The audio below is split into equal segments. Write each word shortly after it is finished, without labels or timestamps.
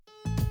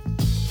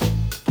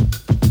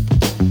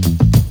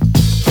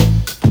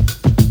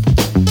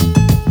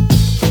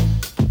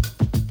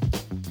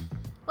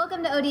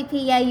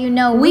ODP, yeah, you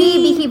know we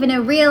be keeping it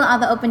real on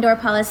the Open Door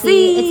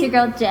Policy. It's your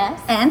girl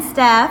Jess. And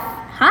Steph.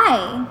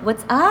 Hi.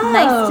 What's up?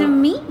 Nice to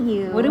meet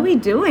you. What are we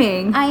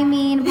doing? I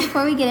mean,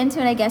 before we get into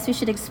it, I guess we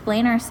should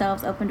explain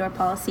ourselves, Open Door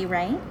Policy,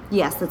 right?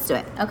 Yes, let's do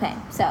it. Okay,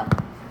 so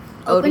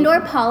Open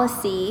Door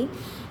Policy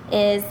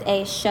is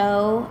a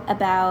show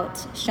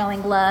about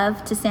showing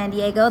love to San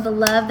Diego. The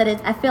love that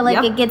is, I feel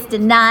like it gets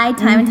denied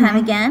time and time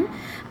again.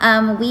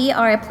 We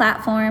are a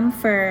platform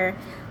for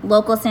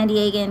local San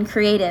Diegan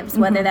creatives,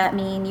 whether that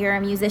mean you're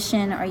a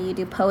musician or you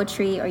do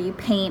poetry or you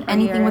paint or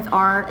anything you're with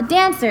art, a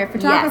dancer,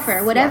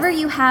 photographer, whatever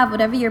you have,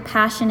 whatever your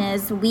passion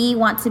is, we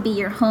want to be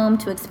your home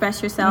to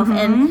express yourself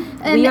and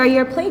we are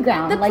your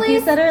playground, like you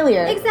said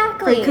earlier.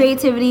 Exactly. For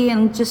creativity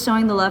and just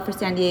showing the love for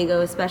San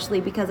Diego, especially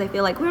because I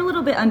feel like we're a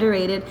little bit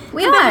underrated.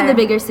 We compared are. to the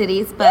bigger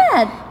cities,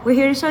 but we're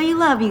here to show you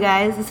love, you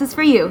guys. This is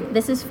for you.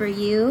 This is for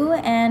you,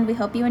 and we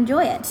hope you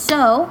enjoy it.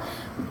 So,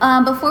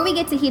 before we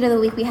get to Heat of the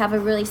Week, we have a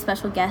really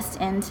special guest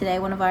in today,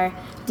 one of our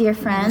dear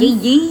friends,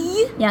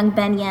 young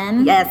Ben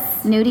Yen.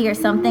 Yes. Nudie or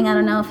something. I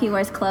don't know if he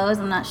wears clothes.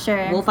 I'm not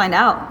sure. We'll find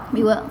out.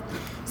 We will.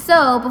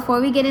 So,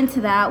 before we get into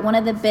that, one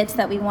of the bits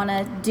that we want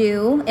to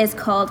do is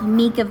called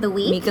Meek of the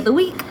Week. Meek of the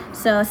Week.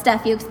 So,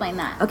 Steph, you explain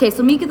that. Okay,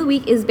 so Meek of the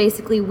Week is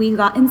basically we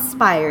got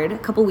inspired a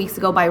couple weeks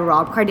ago by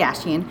Rob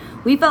Kardashian.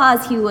 We felt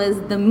as he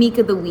was the Meek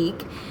of the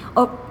Week.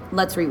 Oh,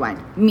 let's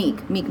rewind.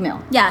 Meek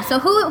Mill. Yeah, so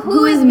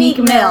who is Meek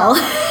Mill?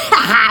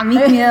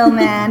 Meek Mill,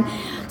 man.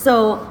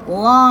 So,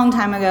 long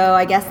time ago,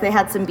 I guess they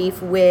had some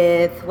beef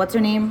with, what's her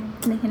name?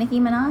 Nicki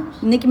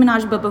Minaj? Nicki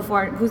Minaj, but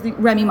before, who's the,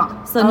 Remy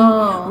Ma.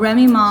 So,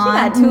 Remy She Ma,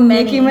 got too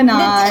many. Nicki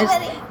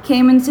Minaj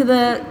came into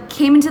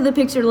the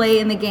picture late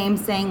in the game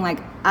saying, like,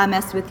 I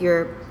messed with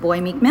your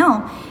boy Meek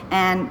Mill.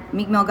 And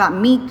Meek Mill got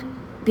meeked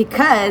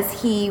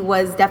because he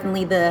was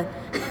definitely the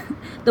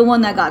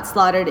one that got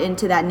slaughtered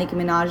into that Nicki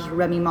Minaj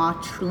Remy Ma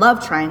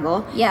love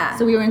triangle. Yeah.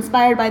 So we were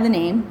inspired by the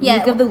name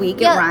Meek of the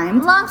Week. It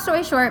rhymed. Long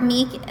story short,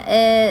 Meek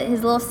is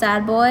a little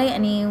sad boy,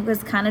 and he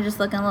was kind of just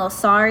looking a little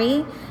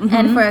sorry,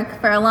 and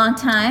for a long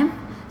time.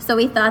 So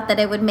we thought that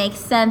it would make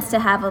sense to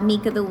have a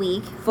Meek of the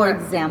Week. For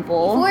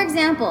example,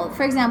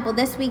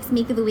 this week's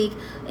Meek of the Week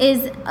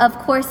is, of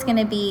course, going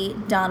to be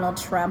Donald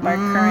Trump, our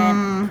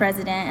current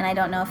president. And I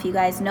don't know if you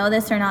guys know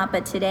this or not,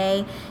 but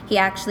today he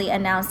actually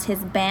announced his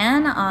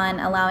ban on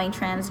allowing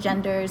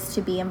transgenders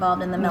to be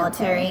involved in the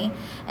military.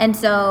 And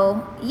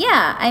so,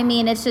 yeah, I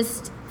mean, it's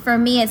just, for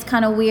me, it's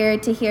kind of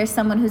weird to hear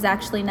someone who's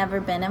actually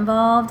never been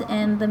involved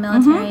in the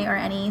military or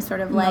any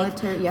sort of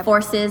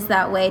forces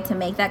that way to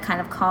make that kind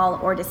of call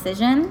or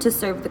decision. To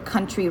serve the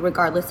country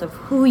regardless of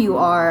who you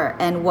are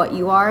and what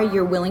you are,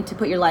 you're willing to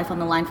put your life on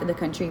the line for the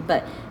country.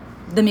 But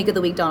the Meek of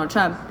the Week, Donald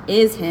Trump,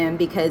 is him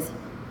because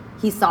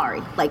he's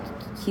sorry. Like,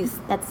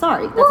 that's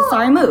sorry. That's a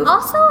sorry move.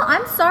 Also,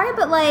 I'm sorry,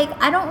 but like,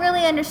 I don't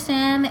really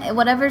understand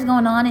whatever's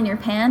going on in your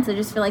pants. I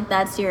just feel like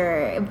that's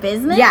your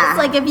business. Yeah.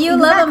 Like, if you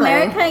love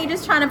America, you're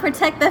just trying to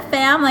protect the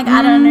fam. Like,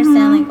 I don't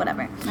understand, like,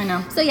 whatever. I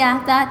know. So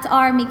yeah, that's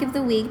our Meek of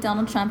the Week,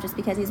 Donald Trump, just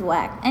because he's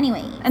whack.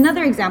 Anyway.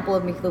 Another example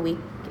of Meek of the Week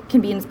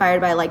can be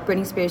inspired by like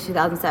Britney Spears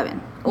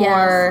 2007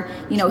 or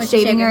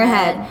shaving her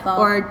head,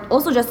 or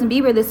also Justin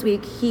Bieber this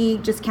week. He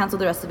just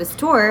canceled the rest of his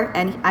tour,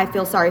 and I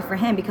feel sorry for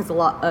him because a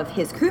lot of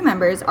his crew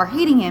members are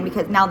hating him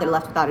because now they're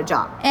left without a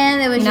job.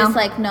 And it was just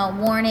like no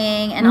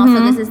warning, and also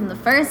this isn't the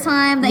first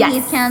time that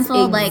he's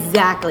canceled.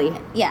 Exactly.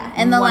 Yeah,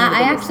 and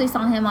I actually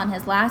saw him on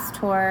his last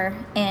tour,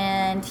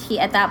 and he,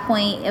 at that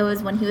point, it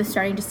was when he was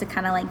starting just to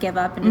kind of like give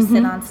up and just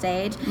sit on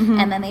stage,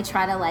 and then they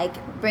try to like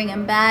bring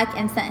him back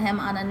and sent him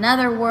on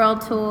another world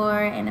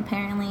tour, and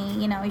apparently,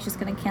 he's just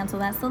gonna cancel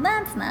that, so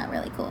that's not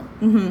really cool.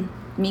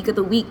 Meek of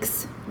the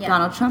Weeks,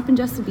 Donald Trump and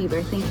Justin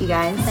Bieber. Thank you,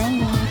 guys.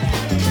 Thanks.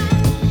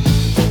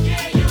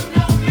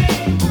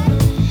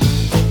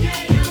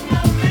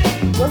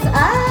 What's up?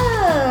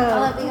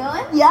 Oh, we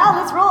going? Yeah,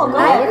 let's roll. Go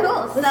ahead.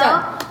 Cool.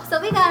 So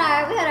we got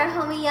our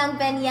homie young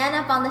Ben Yen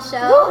up on the show.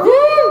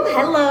 Woo-hoo.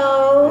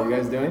 Hello. How you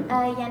guys doing?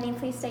 Yenny,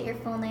 please state your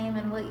full name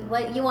and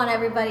what you want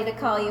everybody to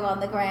call you on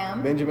the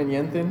gram. Benjamin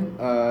Yenthin,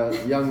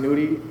 Young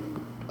Nudie,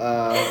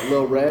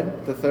 Lil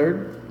Red, the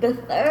third. The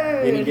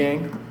third. Yenny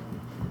Gang.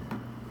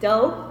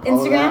 Dope.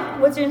 Instagram?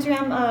 What's your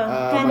Instagram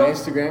handle? My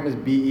Instagram is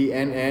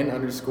BENN_Yen,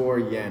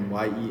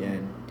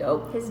 YEN.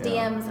 Dope. His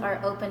DMs are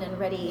open and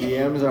ready.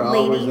 DMs are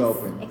always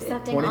open.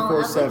 Accepting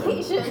all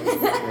applications.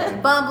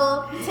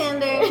 Bumble,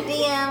 Tinder,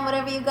 DM,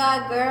 whatever you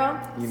got, girl.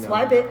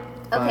 Swipe it.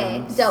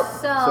 Okay, dope.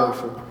 So,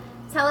 social.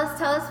 tell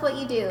us what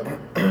you do.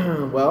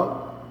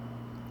 Well,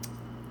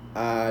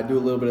 I do a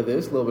little bit of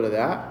this, a little bit of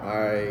that.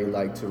 I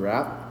like to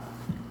rap.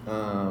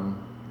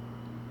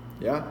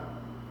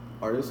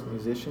 Artist,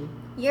 musician.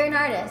 You're an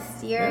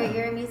artist. You're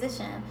a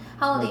musician.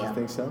 How old are you? I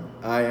think so.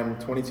 I am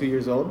 22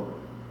 years old.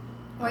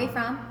 Where are you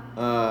from?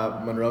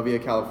 Monrovia,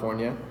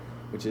 California,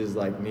 which is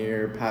like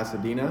near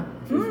Pasadena,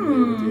 if you're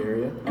familiar with the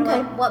area. And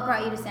what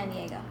brought you to San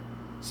Diego?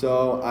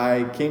 So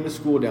I came to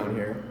school down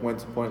here, went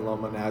to Point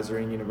Loma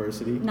Nazarene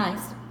University.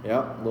 Nice.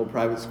 Yep, a little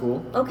private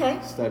school. Okay.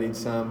 Studied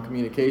some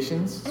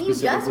communications. And you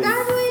just graduated?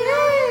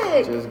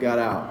 sick. Just got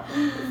out,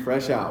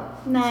 fresh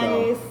out.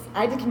 Nice. So,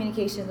 I did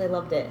communications. I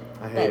loved it.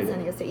 I hated At San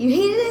it. Diego State. You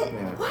hated it?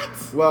 Yeah.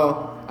 What?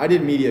 Well, I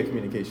did media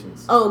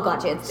communications. Oh,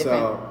 gotcha. It's different.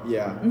 So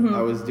yeah,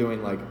 I was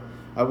doing like,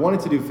 I wanted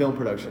to do film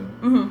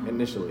production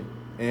initially,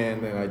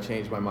 and then I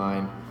changed my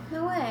mind.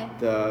 No way.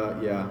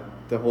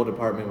 The whole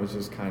department was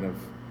just kind of,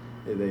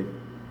 they,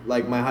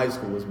 like my high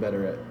school was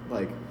better at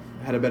like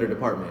had a better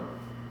department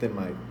than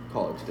my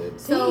college did.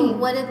 So Dang.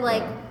 what did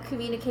like Yeah.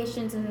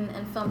 communications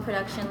and film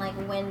production, like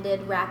when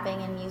did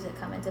rapping and music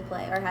come into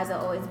play, or has it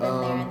always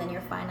been there and then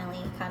you're finally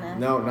kind of?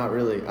 No, not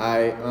really.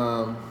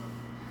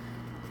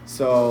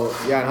 So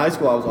yeah, in high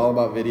school I was all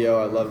about video.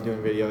 I loved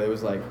doing video. It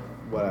was like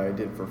what I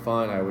did for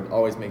fun. I would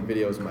always make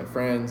videos with my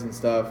friends and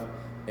stuff,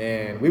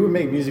 and we would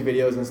make music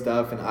videos and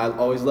stuff. And I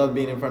always loved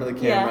being in front of the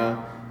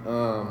camera.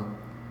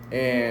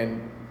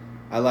 And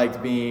I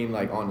liked being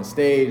like on the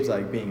stage,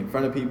 like being in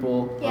front of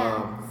people.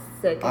 Yeah.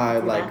 Sick. I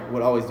can see like that.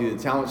 would always do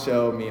the talent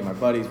show. Me and my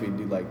buddies, we'd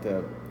do like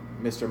the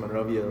Mr.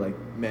 Monrovia like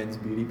men's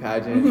beauty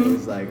pageant. It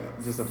was like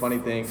just a funny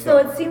thing. So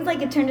it seems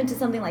like it turned into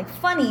something like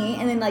funny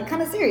and then like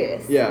kind of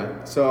serious.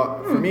 Yeah.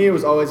 So for me, it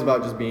was always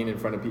about just being in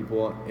front of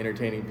people,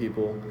 entertaining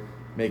people,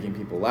 making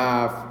people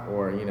laugh,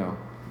 or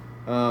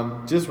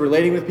just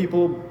relating with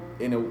people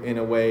in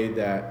a way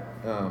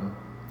that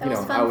That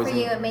was fun I was for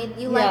you. It made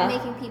you Yeah.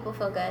 like making people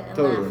feel good and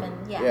Totally. laugh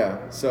and Yeah.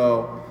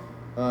 So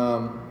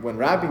when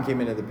rapping came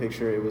into the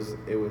picture,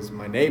 it was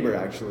my neighbor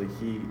actually.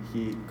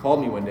 He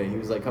called me one day. He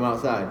was like, "Come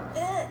outside."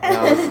 And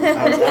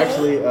I was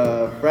actually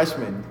a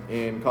freshman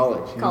in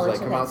college. He College, was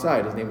like, "Come okay.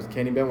 outside." His name was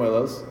Kenny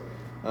Benuelos,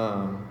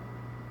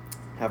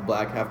 half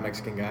black, half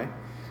Mexican guy.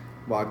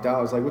 Walked out.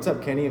 I was like, "What's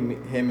up, Kenny?" And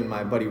him and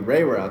my buddy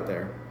Ray were out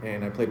there,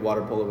 and I played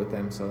water polo with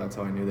them, so that's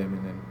how I knew them.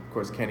 And then of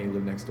course Kenny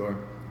lived next door,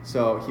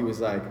 so he was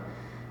like,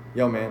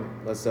 "Yo, man,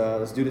 let's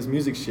do this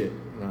music shit."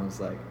 And I was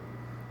like,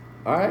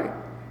 "All right."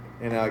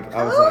 And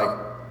I was like,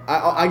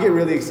 I get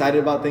really excited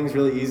about things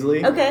really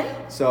easily. Okay.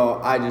 So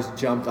I just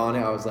jumped on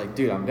it. I was like,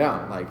 "Dude, I'm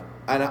down." Like,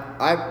 and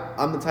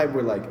I'm the type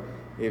where like,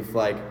 if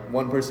like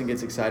one person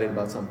gets excited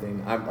about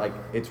something, I'm like,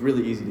 it's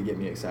really easy to get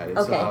me excited.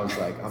 Okay. So I was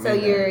like, I'm So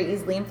in you're there.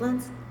 easily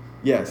influenced?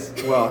 Yes.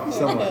 Well,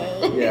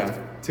 somewhat. Yeah,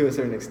 to a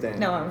certain extent.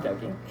 No, I'm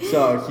joking.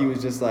 So he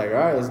was just like, "All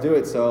right, let's do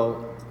it."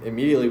 So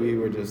immediately we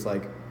were just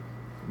like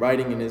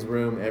writing in his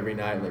room every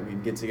night. Like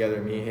we'd get together,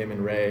 me, him,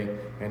 and Ray,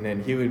 and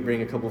then he would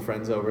bring a couple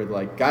friends over,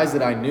 like guys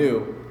that I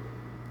knew,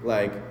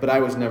 like, but I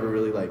was never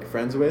really like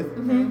friends with,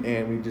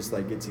 and we'd just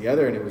like get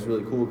together, and it was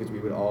really cool because we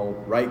would all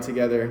write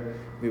together.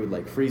 We would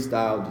like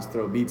freestyle, just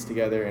throw beats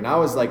together, and I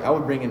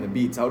would bring in the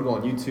beats. I would go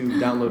on YouTube,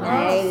 download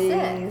beats,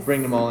 Nice.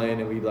 bring them all in,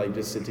 and we'd like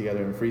just sit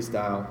together and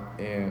freestyle.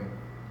 And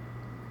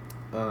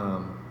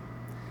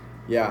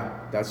yeah,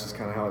 that's just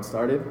kind of how it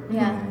started.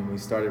 Yeah. And we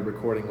started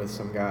recording with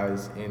some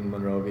guys in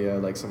Monrovia,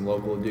 like some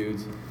local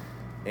dudes,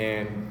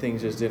 and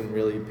things just didn't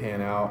really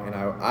pan out. And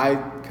I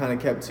kind of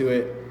kept to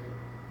it.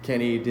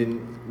 Kenny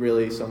didn't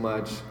really so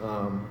much,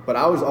 but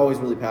I was always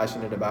really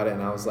passionate about it.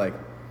 And I was like,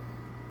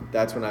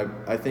 that's when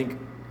I think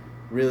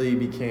really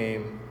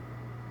became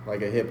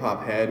like a hip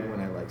hop head when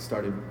I like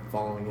started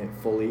following it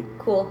fully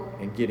Cool.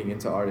 and getting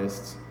into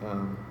artists,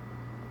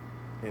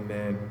 and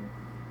then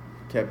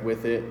kept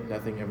with it.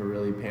 Nothing ever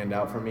really panned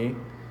out for me,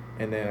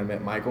 and then I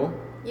met Michael.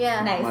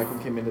 Yeah. Nice. Michael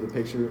came into the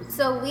picture.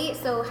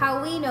 So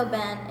how we know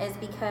Ben is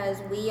because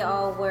we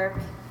all work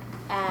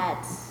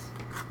at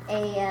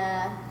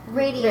a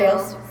radio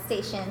Radios.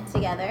 station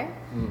together,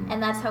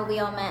 and that's how we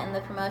all met in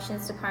the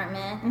promotions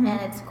department. And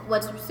it's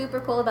what's super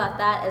cool about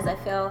that is I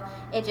feel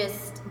it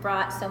just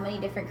brought so many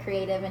different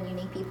creative and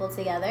unique people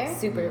together.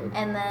 Super.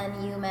 And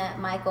then you met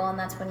Michael, and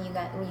that's when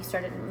you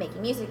started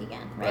making music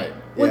again, right?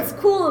 What's Yeah.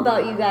 cool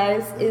about you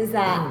guys is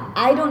that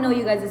I don't know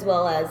you guys as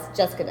well as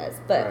Jessica does,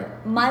 but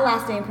Right. my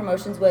last day in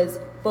promotions was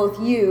both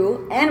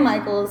you and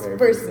Michael's Very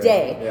first first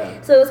day. day,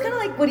 yeah. So it was kind of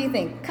like, what do you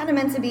think? Kind of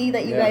meant to be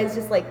that you Yeah. guys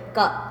just like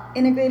got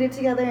integrated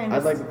together and I'd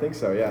just, like to think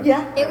so. Yeah.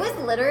 yeah. It was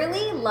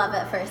literally love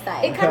at first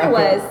sight. It kind of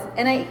was,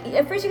 and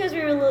at first you guys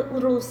were a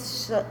little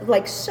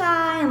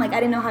shy, and like I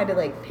didn't know how to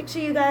like picture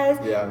you guys.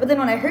 Yeah. But then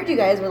when I heard you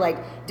guys were like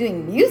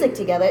doing music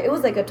together, it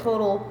was like a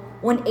total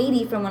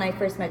 180 from when I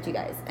first met you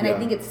guys. And I Yeah.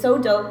 think it's so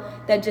dope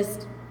that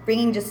just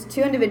bringing just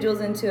two individuals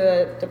into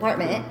a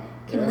department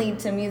can Yeah. lead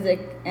to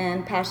music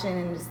and passion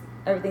and just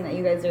everything that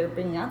you guys are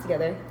bringing out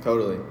together.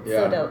 Totally.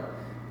 Yeah. So dope.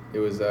 It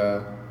was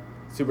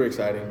super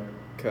exciting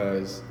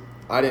because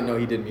I didn't know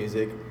he did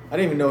music. I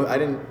didn't even know.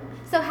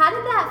 So how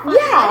did that?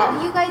 Yeah. How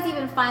did you guys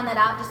even find that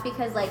out? Just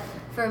because, like,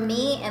 for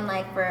me and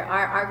like for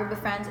our group of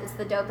friends, it's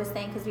the dopest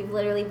thing because we've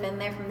literally been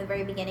there from the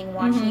very beginning,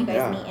 watching you guys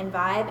Yeah. meet and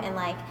vibe. And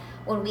like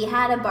when we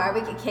had a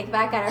barbecue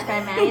kickback at our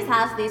friend Manny's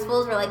house, these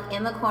fools were like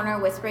in the corner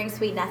whispering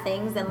sweet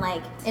nothings and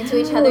like into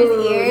each other's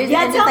Dude. ears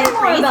Yeah, and tell just me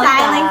like more about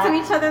that. freestyling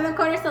to each other in the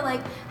corner. So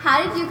like,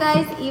 how did you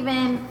guys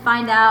even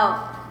find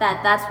out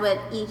that that's what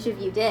each of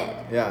you did?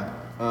 Yeah.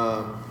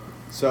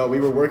 So we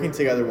were working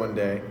together one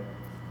day,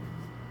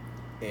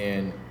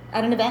 and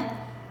At an event?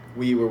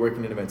 we were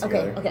working an event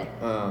Okay, together.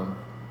 okay.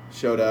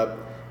 Showed up,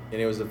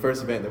 and it was the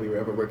first event that we were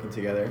ever working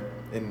together.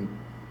 And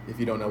if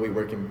you don't know, we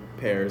work in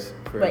pairs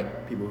for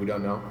Right. people who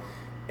don't know.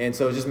 And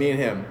so it was just me and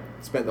him.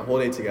 Spent the whole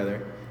day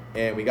together.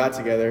 And we got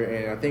together,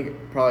 and I think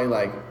probably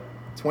like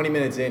 20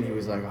 minutes in, he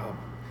was like, oh,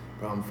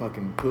 bro, I'm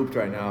fucking pooped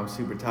right now. I'm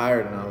super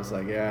tired. And I was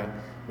like, yeah,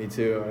 me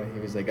too. And he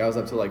was like, I was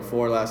up till like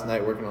 4 last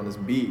night working on this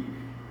beat.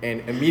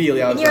 And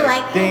immediately I was You're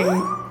like, like, ding.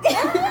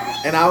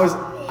 And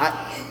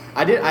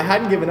I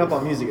hadn't given up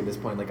on music at this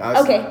point. Like I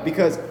was, Okay.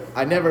 because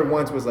I never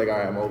once was like, all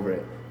right, I'm over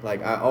it.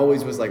 Like I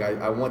always was like,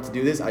 I want to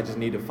do this. I just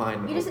need to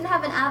find. You just didn't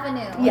have an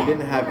avenue. Yeah. I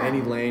didn't have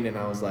any lane, and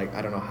I was like,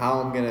 I don't know how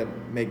I'm gonna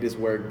make this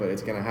work, but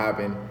it's gonna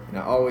happen. And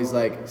I always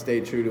like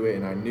stayed true to it,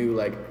 and I knew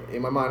like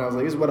in my mind I was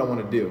like, this is what I want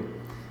to do.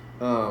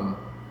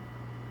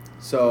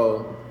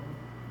 So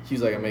he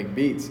was like, I make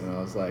beats, and I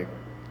was like,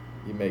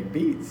 you make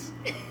beats?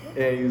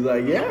 And he was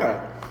like,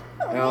 yeah.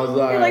 And I was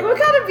like, You're like, what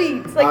kind of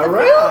beats? Like I the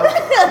rap.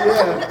 fruit?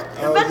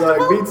 Yeah. I was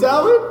like, beat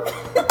salad?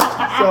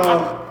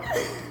 So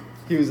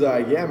he was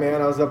like, yeah,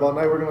 man, I was up all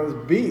night working on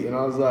this beat. And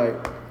I was like,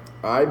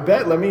 I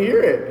bet, let me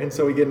hear it. And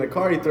so we get in the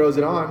car, he throws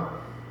it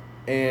on,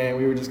 and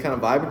we were just kind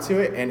of vibing to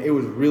it, and it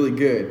was really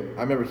good.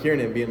 I remember hearing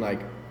it and being like,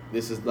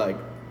 this is like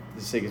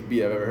the sickest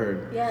beat I've ever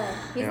heard. Yeah,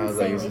 he's And I was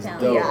like, insanely this is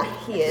talented. dope.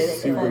 Yeah, he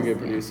is. Super Ridiculous. good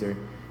producer.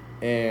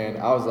 And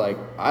I was like,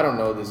 I don't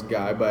know this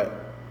guy,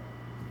 but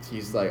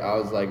he's like, I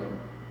was like,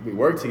 we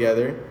work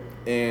together.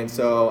 And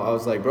so I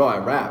was like, bro, I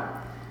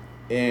rap.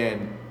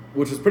 And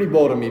which was pretty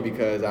bold of me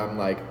because I'm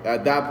like,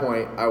 at that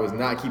point, I was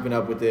not keeping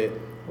up with it.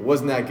 It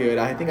wasn't that good.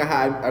 I think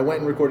I went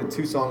and recorded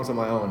 2 songs on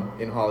my own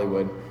in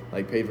Hollywood,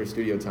 like paid for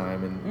studio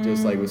time, and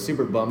just like was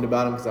super bummed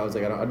about them because I was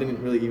like, I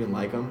didn't really even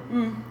like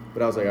them.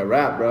 But I was like, I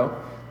rap, bro.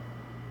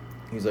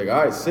 He's like,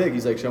 all right, sick.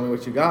 He's like, show me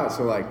what you got.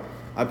 So like,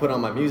 I put on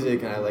my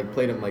music and I like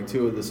played him like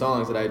 2 of the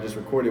songs that I had just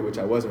recorded, which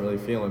I wasn't really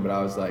feeling, but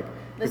I was like,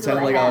 This is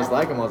pretending what like I I was have.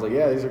 like him. I was like,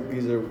 yeah,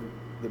 these are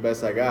the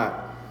best I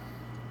got.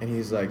 And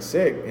he's like,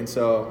 sick. And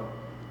so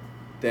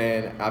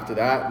then after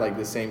that, like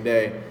the same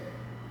day,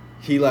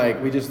 he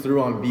like, we just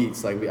threw on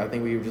beats. Like I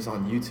think we were just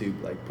on YouTube,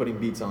 like putting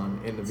beats on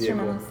in the vehicle.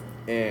 Instrumentals.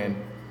 And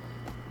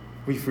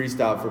we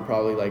freestyled for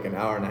probably like an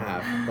hour and a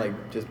half, like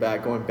just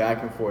going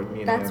back and forth, me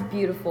and That's him.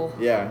 beautiful.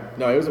 Yeah,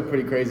 no, it was a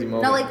pretty crazy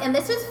moment. No, like, and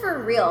this is for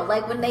real.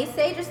 Like, when they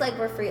say just like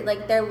we're free,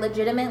 like they're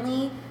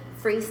legitimately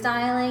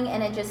freestyling,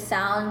 and it just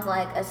sounds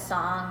like a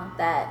song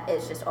that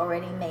is just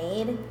already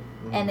made,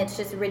 and it's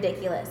just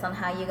ridiculous on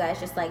how you guys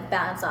just like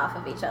bounce off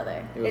of each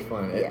other. It was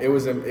fun. yeah. It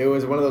was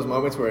one of those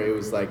moments where it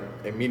was like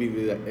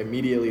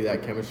immediately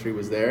that chemistry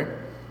was there,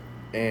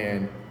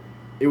 and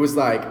it was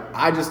like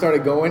I just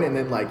started going, and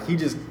then like he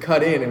just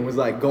cut in and was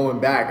like going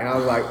back, and I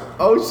was like,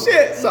 oh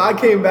shit! So I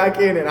came back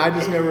in, and I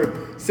just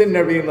remember sitting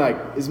there being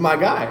like, "This is my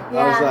guy."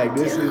 I was Yeah. like,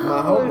 "This is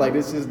my home. Like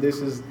this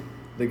is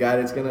the guy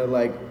that's gonna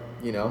like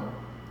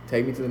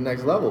take me to the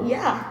next level."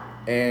 Yeah.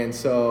 And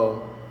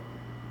so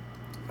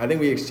I think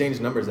we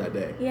exchanged numbers that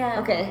day. Yeah.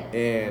 Okay.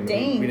 And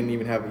Dang. we didn't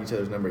even have each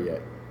other's number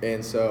yet.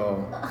 And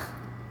so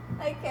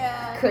I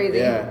can't. Crazy.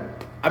 yeah,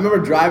 I remember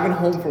driving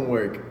home from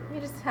work You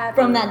just happy.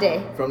 From that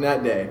day. from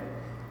that day,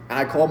 and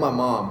I called my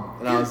mom,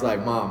 and I was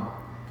like, "Mom,"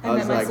 I I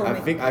was met my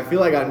like, soulmate. I feel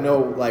like I know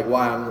like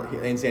why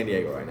I'm in San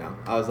Diego right now."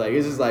 I was like,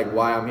 "This is like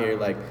why I'm here.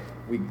 Like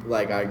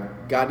I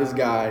got this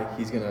guy.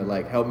 He's gonna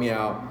like help me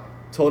out."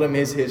 Told him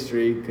his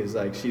history because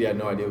like she had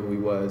no idea who he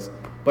was.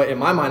 But in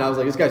my mind, I was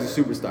like, "This guy's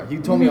a superstar." He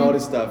told me all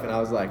this stuff, and I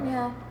was like,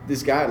 Yeah.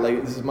 "This guy,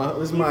 like, this is my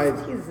He's a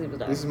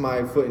superstar. this is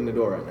my foot in the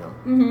door right now."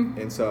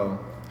 And so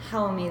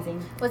How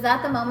amazing. Was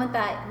that the moment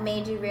that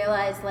made you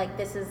realize like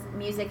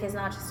music is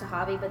not just a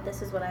hobby, but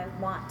this is what I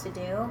want to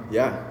do?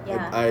 yeah,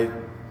 Yeah.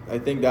 I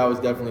think that was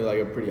definitely like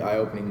a pretty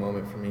eye-opening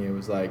moment for me. It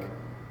was like,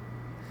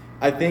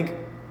 I think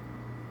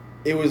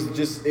it was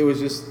just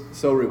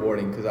so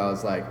rewarding because I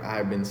was like, I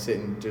had been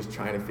sitting just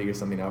trying to figure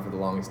something out for the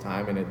longest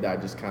time, and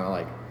that just kind of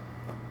like,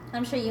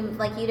 I'm sure you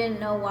didn't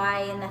know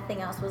why, and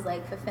nothing else was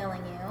like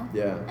fulfilling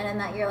you. yeah, And then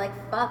that you're like,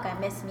 fuck, I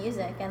miss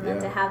music. And then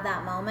Yeah. to have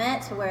that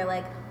moment to where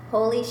like,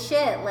 holy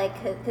shit, like,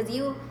 cause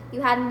you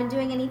hadn't been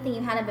doing anything,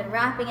 you hadn't been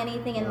rapping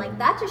anything, and like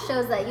that just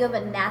shows that you have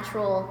a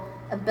natural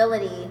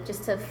ability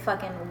just to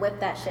fucking whip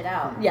that shit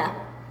out. Yeah.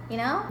 You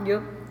know?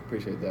 Yep.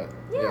 appreciate that.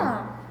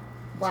 Yeah.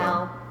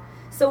 Wow.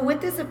 So with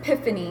this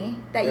epiphany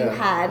that you Yeah.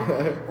 had,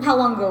 how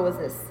long ago was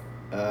this?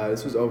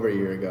 This was over a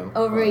year ago.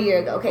 Over a year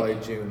ago, okay. Probably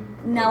June.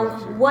 Now, of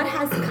last year. what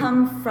has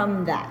come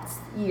from that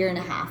year and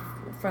a half,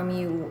 from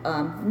you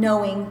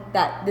knowing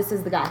that this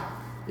is the guy?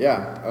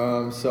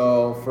 Yeah.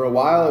 So for a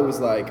while, it was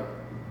like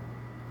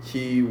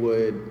he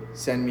would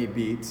send me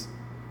beats,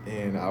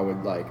 and I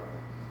would like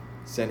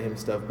send him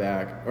stuff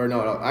back. Or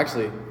no,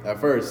 actually, at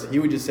first he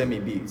would just send me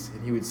beats,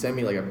 and he would send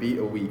me like a beat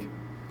a week,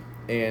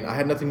 and I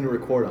had nothing to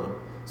record on.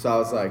 So I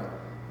was like,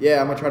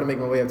 yeah, I'm gonna try to make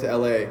my way up to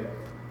LA.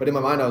 But in my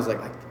mind, I was like,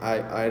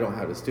 I don't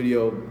have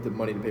the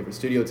money to pay for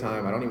studio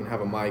time. I don't even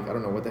have a mic. I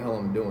don't know what the hell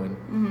I'm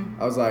doing.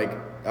 I was like,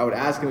 I would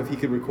ask him if he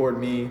could record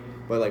me,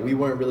 but like we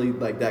weren't really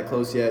like that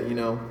close yet,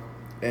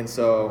 And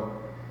so,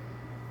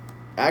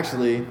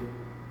 actually,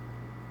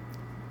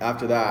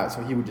 after that,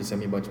 so he would just send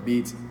me a bunch of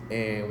beats,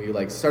 and we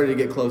like started to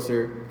get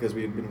closer because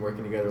we had been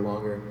working together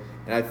longer.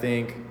 And I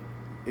think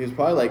it was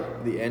probably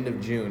like the end of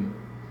June.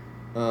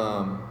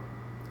 Or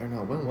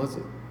no, when was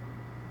it?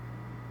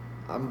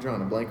 I'm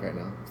drawing a blank right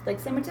now. Like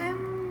summertime?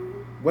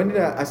 When did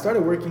I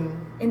started working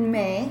In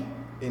May.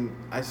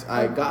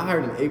 I got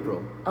hired in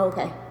April. Oh,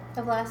 okay.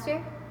 Of last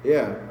year?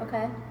 Yeah.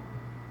 Okay.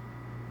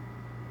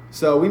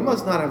 So we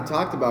must not have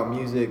talked about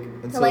music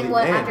until So like the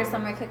what end. after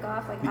summer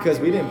kickoff? Like Because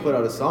after we didn't May? put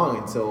out a song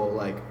until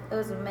like, It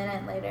was a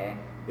minute later.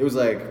 it was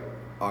like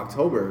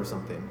October or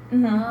something.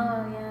 Mm-hmm.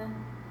 Oh yeah.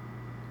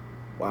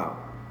 Wow.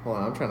 Hold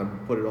on, I'm trying to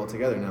put it all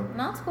together now.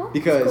 No, it's cool.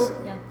 Because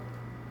Cool. Yeah.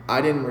 I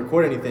didn't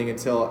record anything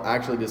until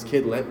actually this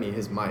kid lent me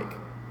his mic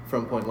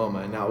from Point Loma,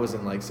 and that was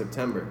in like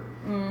September.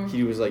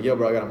 He was like, yo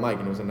bro, I got a mic,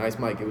 and it was a nice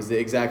mic. It was the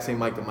exact same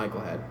mic that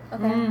Michael had.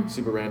 Okay.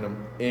 Super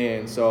random.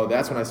 And so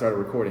that's when I started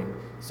recording.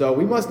 So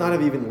we must not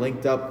have even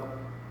linked up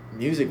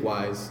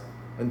music-wise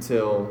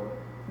until,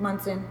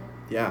 Months in.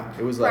 yeah,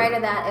 it was like, Prior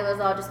to that, it was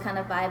all just kind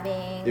of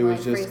vibing, It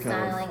was like just kind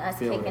of freestyling, us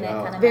feeling kicking it it,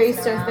 out. kind of Very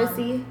messing around.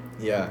 surfacey.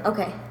 yeah.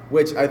 Okay.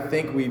 Which I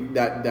think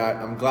that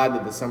I'm glad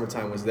that the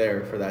summertime was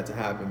there for that to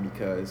happen,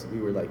 because we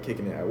were like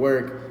kicking it at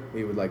work.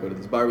 We would like go to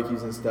these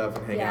barbecues and stuff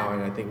and hang Yeah. out,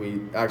 and I think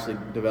we actually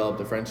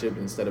developed a friendship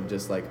instead of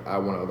just like, I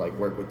want to like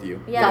work with you.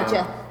 Yeah. you know?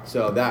 Gotcha.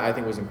 So that I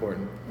think was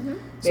important.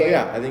 So Very.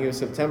 yeah, I think it was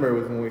September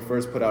was when we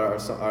first put out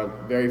our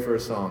very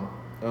first song,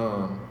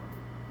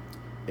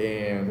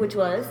 and Which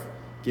was?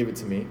 Give It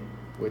To Me,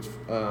 which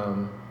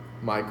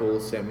Michael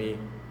sent me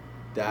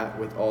that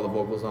with all the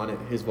vocals on it,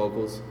 his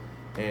vocals,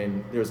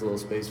 and there was a little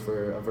space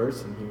for a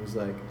verse, and he was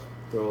like,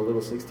 throw a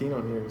little 16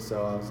 on here.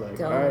 So I was like,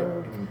 Dope. all right.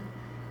 And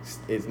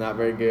it's not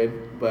very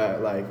good,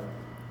 but like,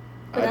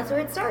 But that's where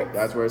it starts.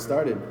 that's where it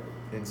started.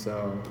 And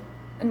so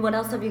And what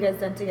else have you guys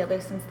done together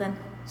since then?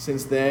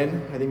 since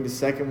then, I think the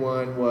second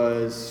one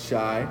was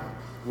Shy,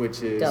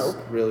 which is Dope.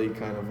 really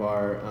kind of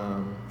our,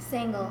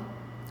 Single.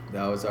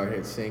 that was our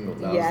hit single.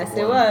 That Yes, was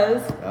the it one.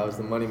 was. That was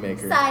the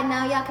moneymaker. Side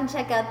note, y'all can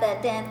check out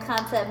that dance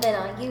concept bit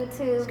on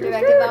YouTube, Skirt,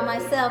 directed skirt. by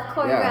myself,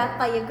 choreographed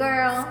by your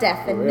girl. For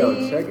Stephanie.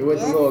 real, check it with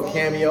Yes, a little man.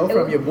 cameo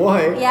from your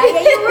boy. Yeah,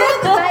 you were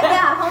right.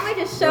 Yeah, homie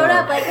just showed Yeah.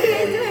 up like, what are you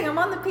guys doing? I'm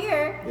on the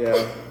pier. Yeah.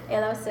 Yeah,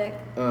 that was sick.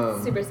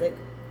 Super sick.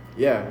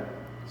 Yeah.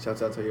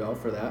 Shouts out to y'all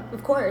for that.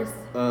 Of course.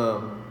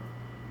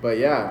 But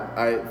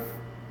yeah,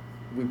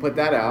 we put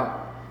that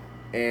out,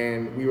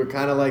 and we were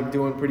kind of like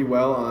doing pretty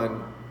well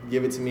on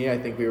Give It To Me. I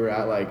think we were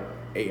at like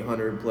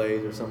 800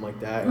 plays or something like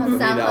that. And On for me,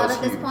 that SoundCloud was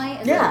at this huge.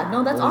 point? Is Yeah, it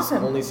no, that's only,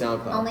 awesome. Only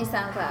SoundCloud. Only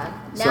SoundCloud.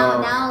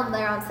 So- Now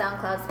they're on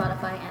SoundCloud,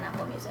 Spotify, and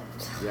Apple Music.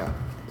 Yeah,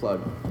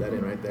 plug that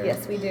in right there.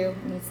 Yes, we do.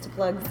 Needs to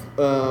plugs.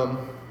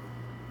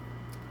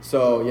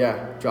 So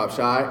yeah, Drop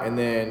Shy, and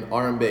then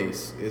R and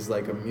Bass is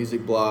like a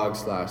music blog /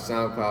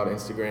 SoundCloud,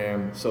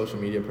 Instagram, social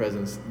media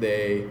presence.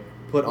 They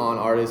put on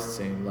artists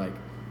and like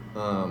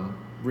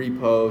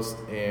repost,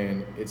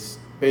 and it's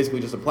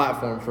basically just a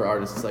platform for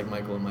artists like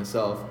Michael and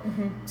myself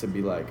to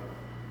be like,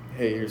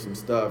 hey, here's some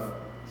stuff.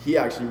 He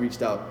actually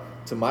reached out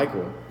to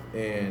Michael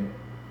and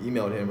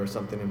emailed him or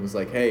something and was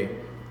like, hey,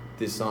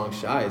 this song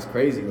Shy is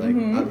crazy. Like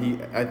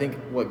I think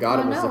what got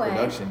Oh, him was no the way.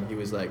 production. He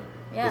was like,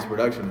 Yeah. this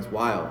production is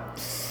wild.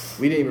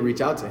 We didn't even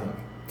reach out to him.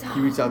 He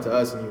reached out to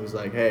us and he was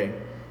like, hey,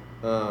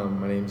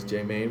 my name's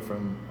Jay Main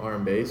from R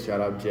and Bass. Shout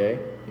out Jay.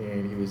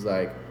 And he was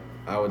like,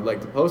 I would like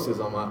to post this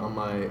on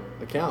my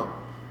account.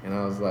 And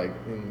I was like,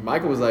 and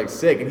Michael was like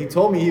sick, and he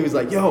told me, he was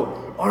like,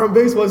 yo, R and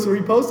Bass wants to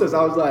repost us.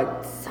 I was like,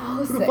 So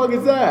who the sick. fuck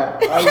is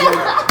that? I was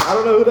like, I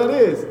don't know who that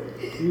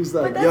is. He was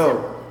like, But that's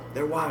yo,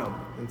 they're wild.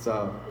 And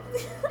so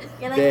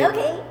You're like, They-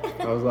 okay.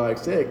 I was like,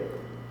 sick.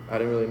 I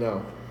didn't really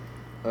know.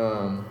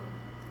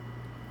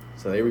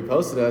 So they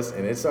reposted us,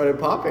 and it started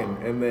popping.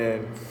 And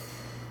then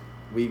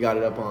we got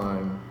it up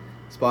on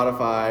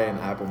Spotify and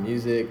Apple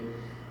Music.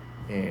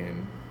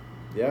 And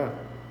yeah,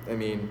 I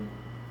mean,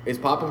 it's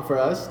popping for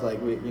us.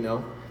 Like, we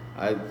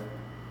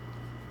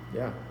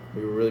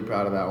were really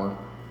proud of that one.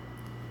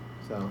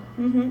 So,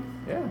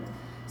 yeah.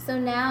 So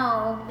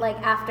now, like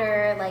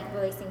after like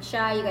releasing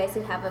Shy, you guys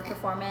did have a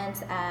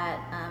performance at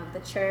the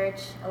church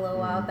a little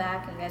while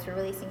back, and you guys were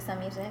releasing some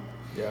music.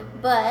 Yeah.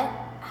 But,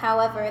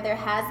 however, there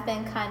has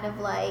been kind of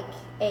like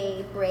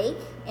a break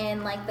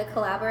in like the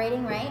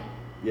collaborating, right?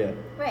 Yeah.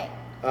 Right.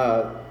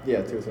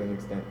 Yeah, to a certain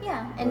extent.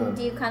 Yeah. And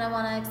do you kind of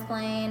want to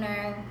explain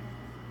or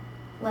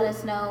let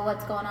us know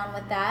what's going on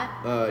with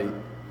that?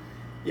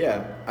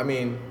 Yeah, I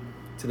mean,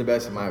 to the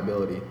best of my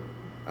ability.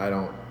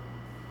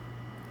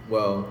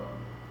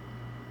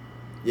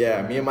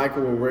 Yeah, me and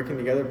Michael were working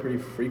together pretty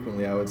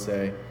frequently, I would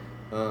say.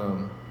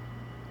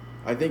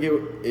 I think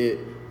it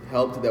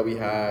helped that we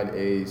had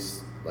a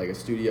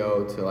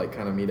studio to like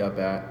kind of meet up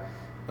at,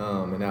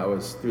 and that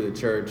was through the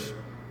church.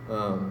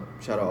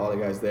 Shout out all the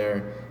guys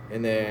there.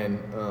 And then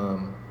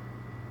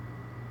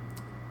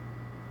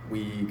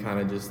we kind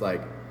of just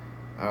like,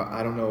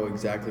 I don't know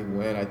exactly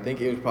when. I think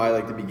it was probably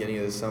like the beginning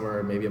of the summer,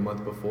 or maybe a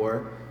month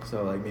before.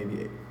 So like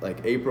maybe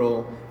like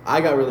April.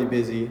 I got really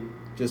busy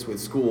just with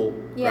school.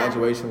 Yeah.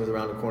 Graduation was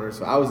around the corner,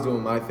 so I was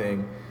doing my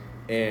thing,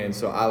 and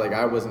so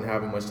I wasn't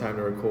having much time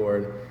to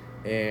record,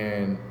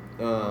 and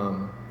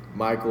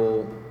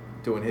Michael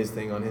doing his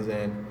thing on his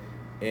end,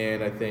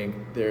 and I think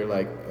they're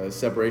like a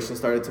separation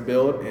started to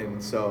build,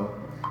 and so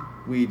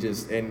we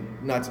just, and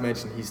not to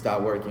mention he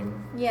stopped working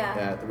Yeah.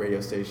 at the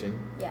radio station,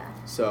 Yeah.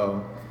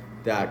 so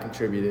that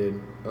contributed.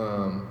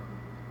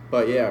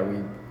 But yeah,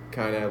 we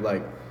kind of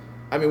like,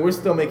 I mean, we're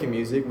still making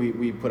music.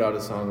 We put out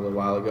a song a little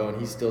while ago, and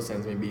he still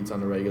sends me beats on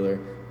the regular.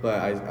 But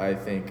I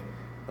think,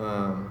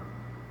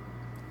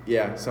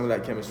 yeah, some of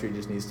that chemistry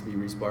just needs to be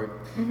resparked.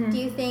 Do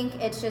you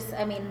think it's just,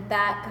 I mean,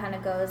 that kind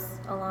of goes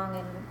along,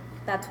 and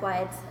that's why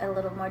it's a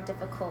little more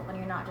difficult when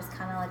you're not just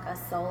kind of like a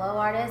solo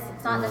artist.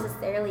 It's not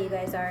necessarily you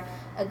guys are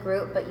a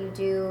group, but you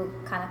do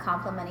kind of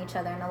complement each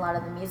other, and a lot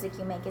of the music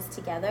you make is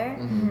together.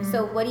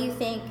 So what do you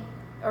think,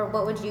 or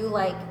what would you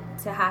like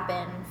to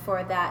happen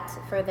for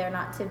there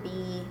not to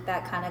be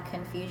that kind of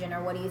confusion,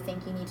 or what do you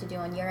think you need to do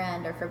on your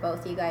end, or for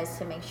both you guys,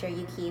 to make sure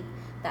you keep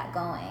that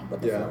going?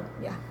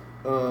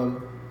 Yeah.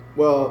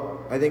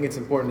 Well, I think it's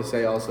important to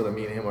say also that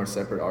me and him are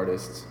separate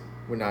artists.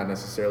 We're not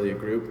necessarily a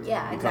group.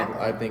 Yeah,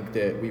 exactly. I think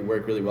that we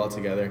work really well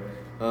together.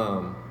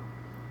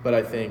 But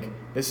I think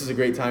this is a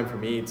great time for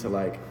me to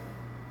like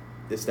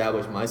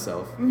establish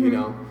myself, you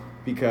know,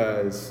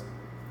 because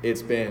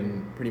it's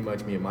been pretty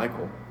much me and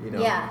Michael, you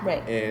know. Yeah.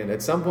 Right. And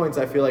at some points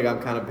I feel like I'm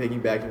kind of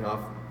piggybacking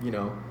off, you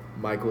know,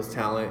 Michael's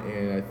talent,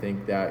 and I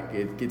think that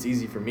it gets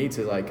easy for me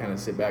to like kind of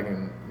sit back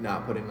and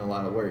not put in a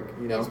lot of work,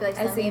 you know. Just be like,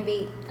 I send me a see.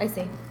 beat. I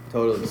see.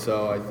 Totally.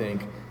 So I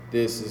think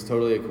this is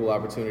totally a cool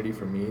opportunity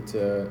for me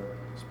to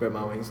spread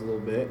my wings a little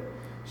bit,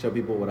 show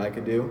people what I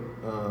could do,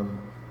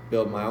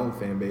 build my own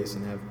fan base,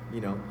 and have,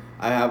 you know,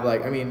 I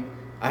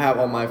have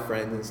all my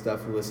friends and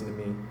stuff who listen to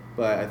me,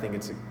 but I think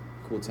it's a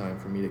cool time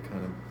for me to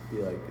kind of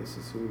be like, this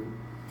is who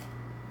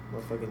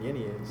motherfucking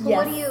Yenny is. So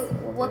Yes.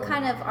 what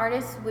kind of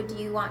artist would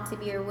you want to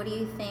be, or what do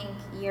you think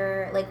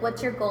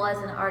what's your goal as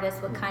an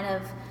artist? What kind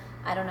of,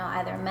 I don't know,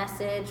 either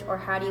message, or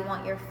how do you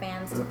want your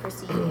fans to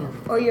perceive you?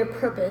 Or your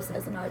purpose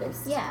as an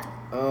artist. Yeah.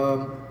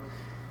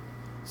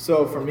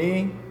 So for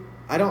me,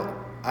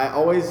 I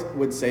always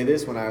would say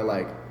this when I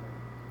like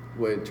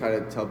would try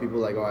to tell people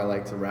like, oh, I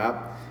like to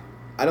rap.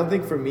 I don't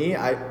think for me,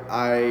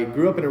 I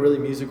grew up in a really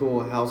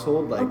musical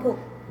household. Like, cool.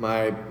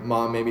 my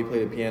mom made me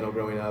play the piano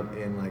growing up,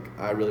 and like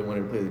I really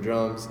wanted to play the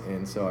drums,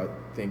 and so I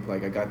think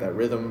like I got that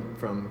rhythm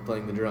from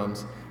playing the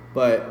drums.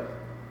 But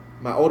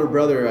my older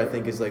brother, I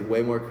think, is like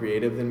way more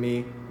creative than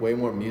me, way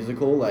more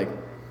musical. Like,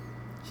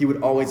 he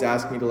would always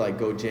ask me to like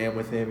go jam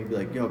with him. He'd be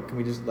like, yo, can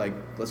we just like,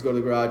 let's go to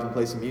the garage and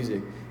play some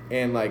music?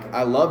 And like,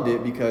 I loved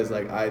it because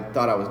like I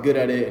thought I was good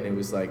at it, and it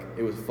was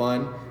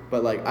fun.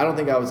 But like, I don't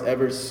think I was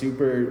ever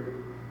super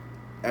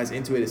as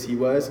into it as he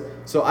was.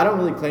 So I don't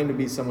really claim to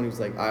be someone who's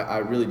like, I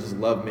really just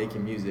love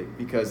making music,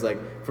 because like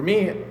for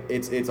me,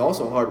 it's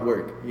also hard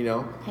work, you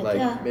know? Heck like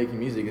yeah. Making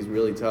music is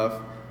really tough.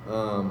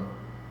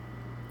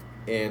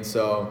 And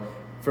so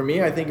for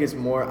me, I think it's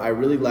more,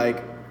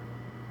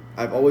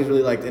 I've always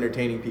really liked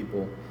entertaining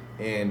people,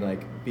 and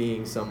like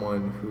being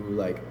someone who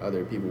like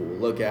other people will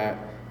look at,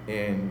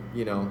 and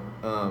you know,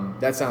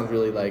 that sounds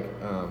really like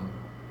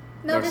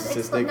narcissistic.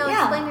 Explain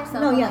yourself.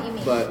 No, yeah. What you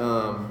mean. But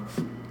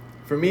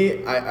for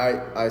me,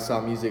 I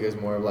saw music as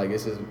more of like,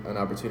 this is an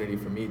opportunity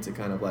for me to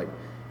kind of like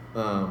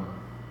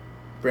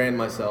brand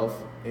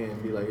myself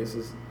and be like, this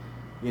is,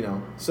 you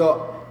know.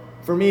 So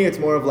for me, it's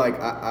more of like,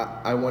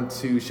 I want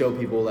to show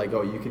people like,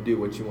 oh, you can do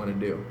what you want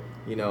to do,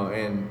 you know,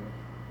 and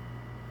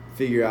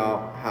figure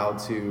out how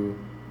to,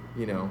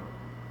 you know,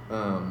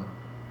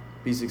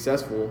 be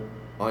successful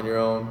on your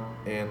own,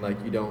 and like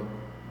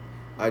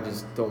I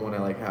just don't want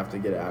to like have to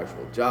get an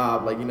actual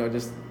job, like, you know,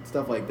 just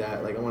stuff like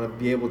that. Like, I want to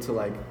be able to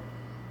like,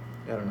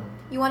 I don't know.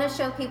 You want to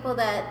show people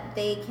that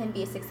they can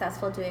be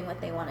successful doing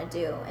what they want to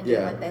do, and do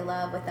what they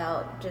love,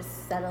 without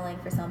just settling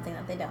for something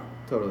that they don't.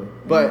 Totally.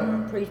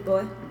 But Preach,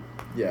 boy.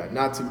 yeah,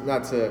 not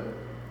to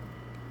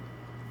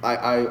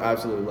I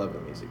absolutely love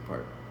the music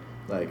part.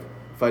 Like,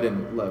 if I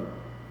didn't love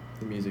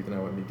the music, then I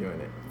wouldn't be doing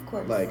it. Of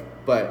course. Like,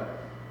 but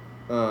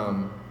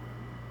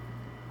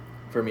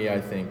for me,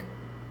 I think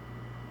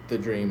the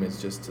dream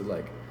is just to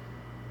like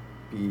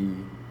be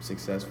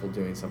successful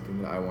doing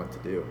something that I want to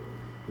do,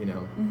 you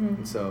know.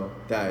 And so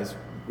that is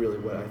really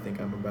what I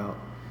think I'm about.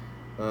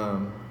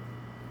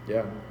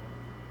 Yeah.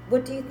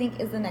 What do you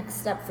think is the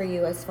next step for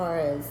you, as far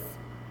as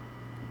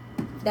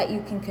that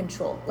you can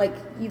control? Like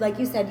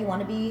you said, you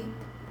want to be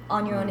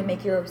on your own and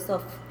make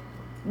yourself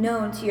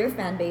known to your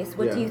fan base.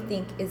 What do you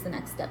think is the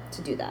next step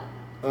to do that?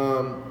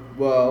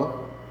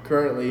 Well,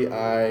 currently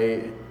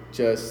I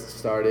just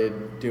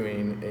started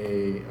doing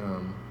a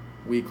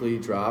weekly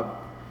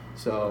drop.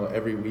 So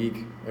every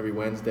week, every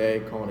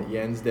Wednesday, calling it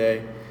Yen's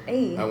Day,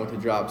 Hey. I want to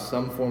drop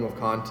some form of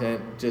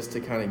content just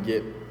to kind of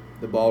get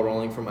the ball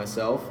rolling for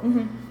myself,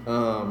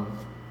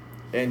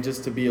 and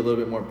just to be a little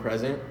bit more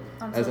present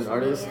On as an social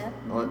artist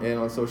media. and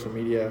on social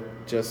media,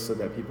 just so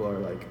that people are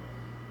like,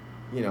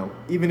 you know,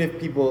 even if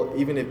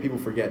people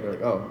forget, they're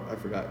like, oh, I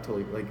forgot,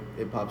 totally, like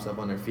it pops up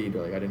on their feed,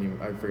 they're like,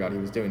 I forgot he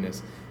was doing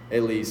this.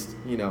 At least,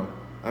 you know,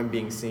 I'm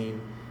being seen,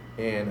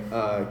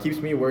 and keeps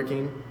me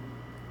working,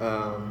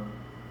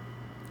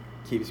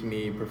 keeps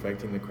me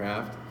perfecting the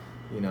craft,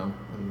 you know,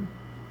 and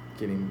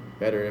getting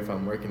better if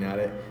I'm working at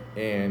it.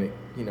 And,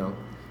 you know,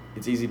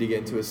 it's easy to get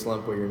into a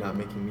slump where you're not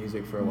making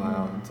music for a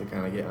while and to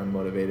kind of get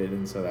unmotivated,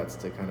 and so that's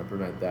to kind of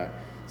prevent that.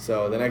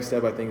 So the next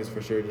step I think is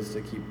for sure just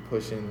to keep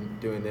pushing,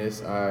 doing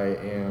this. I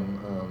am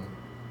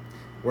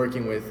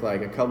working with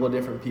like a couple of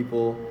different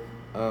people.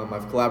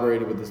 I've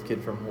collaborated with this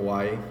kid from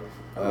Hawaii,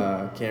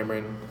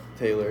 Cameron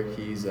Taylor.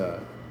 He's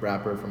a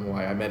rapper from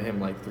Hawaii. I met him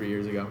like 3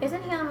 years ago.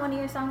 Isn't he on one of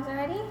your songs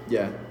already?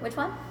 Yeah. Which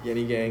one?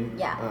 Yenny Gang,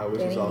 Yeah.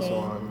 which is Yenny also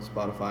Gang. on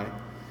Spotify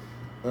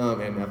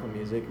and Apple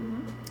Music.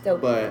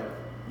 Dope. But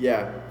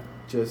yeah,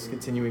 just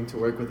continuing to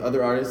work with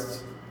other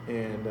artists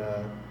and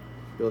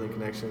building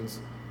connections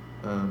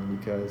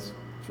because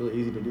it's really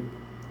easy to do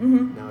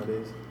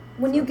nowadays.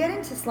 When you get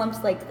into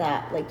slumps like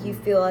that, like you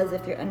feel as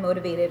if you're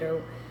unmotivated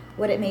or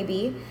what it may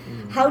be,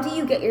 how do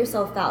you get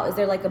yourself out? Is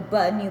there like a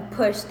button you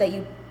push that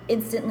you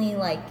instantly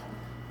like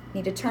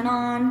need to turn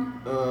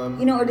on?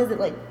 You know, or does it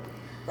like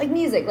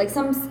music, like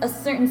a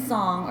certain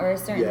song or a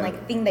certain Yeah.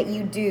 like thing that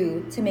you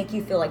do to make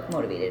you feel like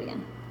motivated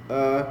again?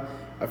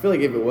 I feel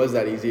like if it was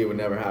that easy, it would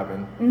never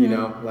happen. You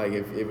know, like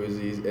if it was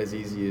as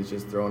easy as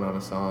just throwing on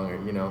a song, or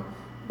you know.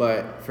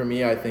 But for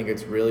me, I think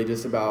it's really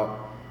just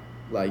about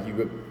like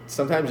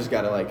sometimes just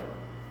gotta like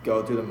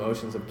go through the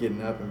motions of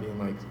getting up and being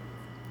like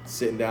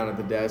sitting down at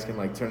the desk and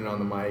like turning on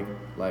the mic.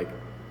 Like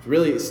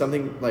really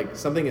something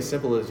as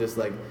simple as just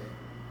like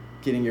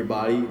getting your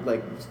body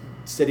like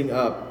sitting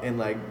up and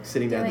like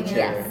sitting down in the Doing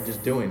chair it. and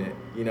just doing it.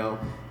 You know,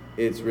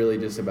 it's really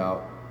just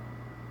about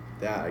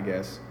that, I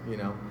guess. You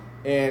know.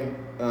 And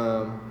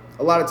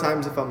a lot of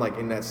times if I'm like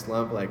in that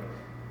slump, like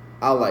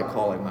I'll like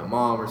call like my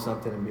mom or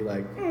something and be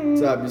like,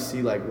 what's up, just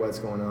see like what's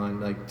going on,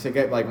 like to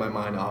get like my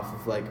mind off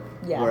of like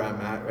where I'm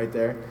at right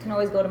there. You can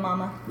always go to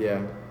mama.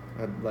 Yeah,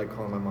 I like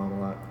calling my mom a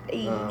lot.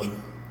 Hey.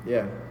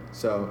 Yeah,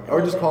 so I or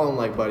love just it. calling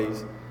like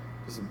buddies,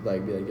 just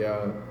like be like,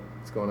 yo,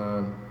 what's going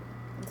on?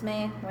 It's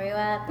me. Where you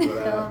at? What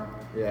up?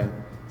 Yeah.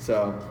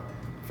 So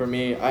for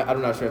me, I'm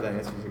not sure if that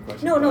answers your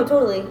question. No, but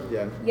totally.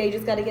 Yeah. Yeah, you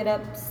just got to get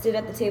up, sit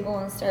at the table,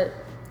 and start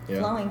Yeah.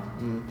 flowing.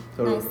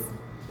 Totally. Nice.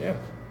 Yeah.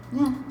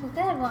 Yeah. Well,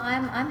 good. Well,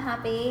 I'm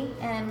happy,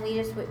 and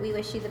we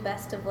wish you the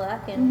best of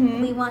luck,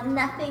 and we want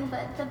nothing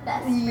but the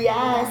best. For you, Yes.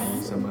 honey. Thank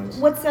you so much.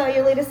 What's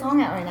your latest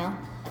song out right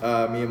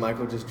now? Me and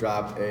Michael just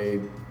dropped a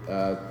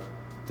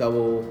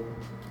double.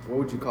 What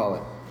would you call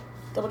it?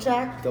 Double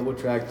track? Double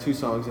track, 2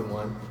 songs in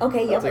one.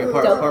 Okay, yep. It's like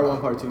a Dope. part 1,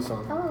 part 2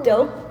 song. Oh.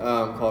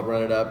 Dope. Called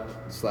Run It Up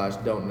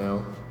 / Don't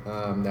Know.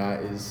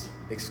 That is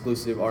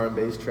exclusive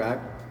R&B track.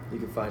 You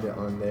can find it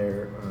on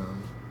their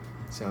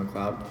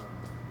SoundCloud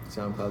 /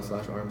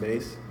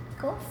 R&B.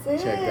 Cool. Sick.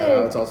 Check that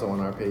out. It's also on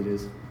our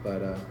pages.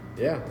 But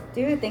yeah,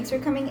 Dude, thanks for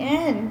coming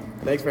in.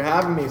 thanks for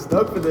having me.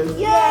 Stoked for this.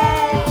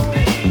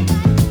 Yay!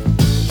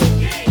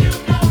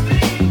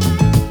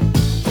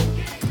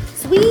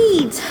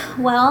 Sweet.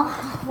 Well,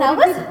 that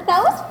was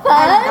fun.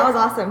 That was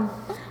awesome.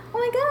 Oh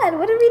my God,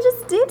 what did we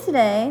just do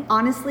today?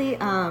 Honestly,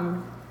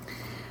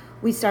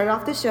 we started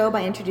off the show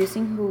by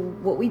introducing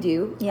what we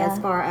do Yeah. as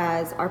far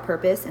as our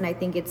purpose, and I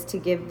think it's to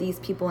give these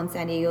people in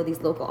San Diego,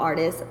 these local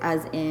artists,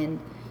 as in,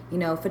 you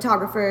know,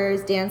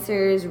 photographers,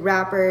 dancers,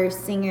 rappers,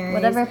 singers,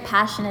 Whatever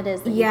passion it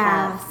is that you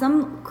yeah, have.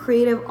 some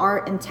creative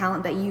art and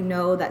talent that you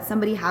know that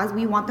somebody has,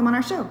 we want them on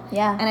our show.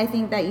 Yeah. And I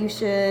think that you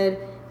should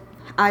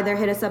either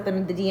hit us up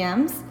in the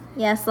DMs.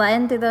 Yeah, slide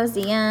into those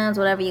DMs,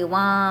 whatever you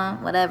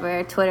want,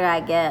 whatever, Twitter, I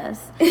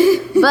guess.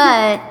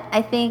 But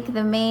I think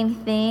the main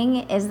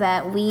thing is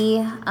that we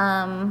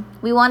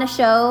want to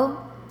show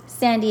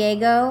San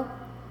Diego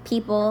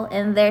people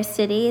in their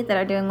city that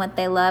are doing what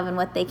they love and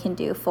what they can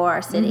do for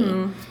our city.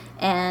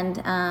 And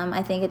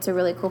I think it's a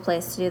really cool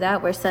place to do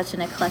that. We're such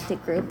an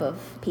eclectic group of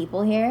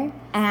people here.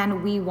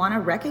 And we want to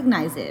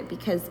recognize it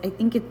because I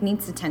think it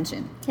needs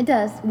attention. It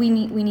does. We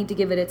need to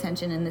give it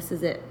attention, and this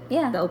is it.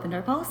 Yeah. The open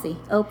door policy.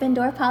 Open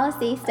door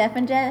policy, Steph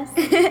and Jess.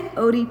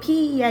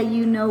 ODP, yeah,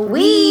 you know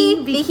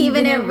We be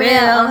keeping it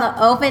real.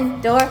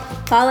 Open door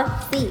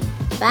policy.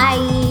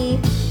 Bye.